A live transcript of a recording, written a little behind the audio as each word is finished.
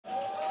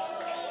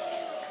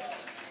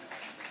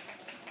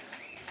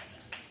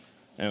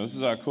And this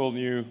is our cool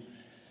new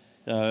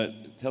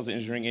Tesla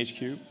Engineering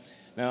HQ.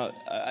 Now,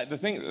 the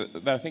thing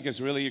that I think is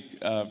really,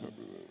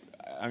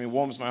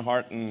 warms my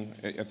heart and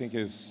I think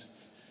is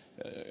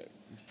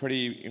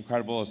pretty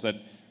incredible is that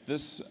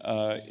this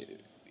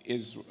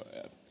is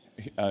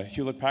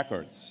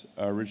Hewlett-Packard's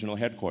original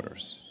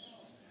headquarters.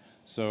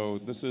 So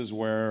this is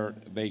where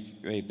they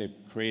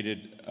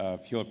created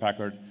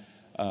Hewlett-Packard,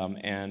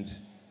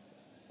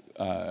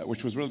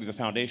 which was really the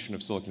foundation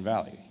of Silicon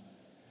Valley.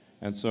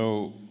 And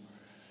so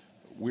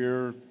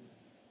we're,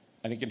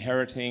 I think,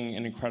 inheriting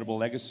an incredible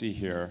legacy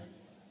here.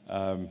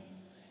 And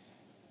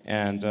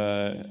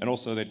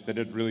also they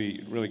did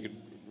really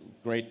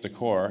great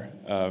decor.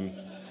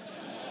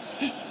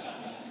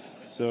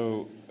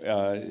 So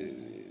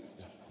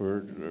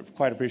we're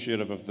quite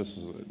appreciative of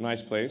this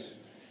nice place.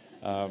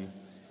 But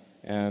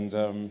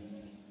I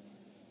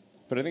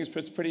think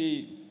it's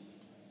pretty,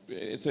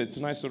 it's a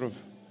nice sort of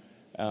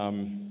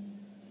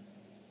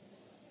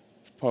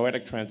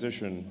poetic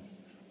transition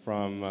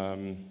from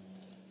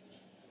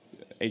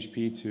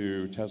HP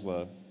to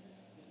Tesla.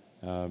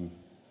 And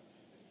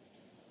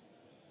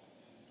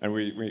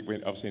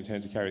we obviously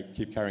intend to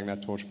keep carrying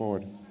that torch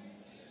forward.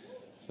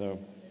 So,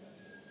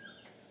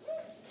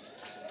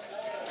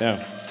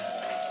 yeah.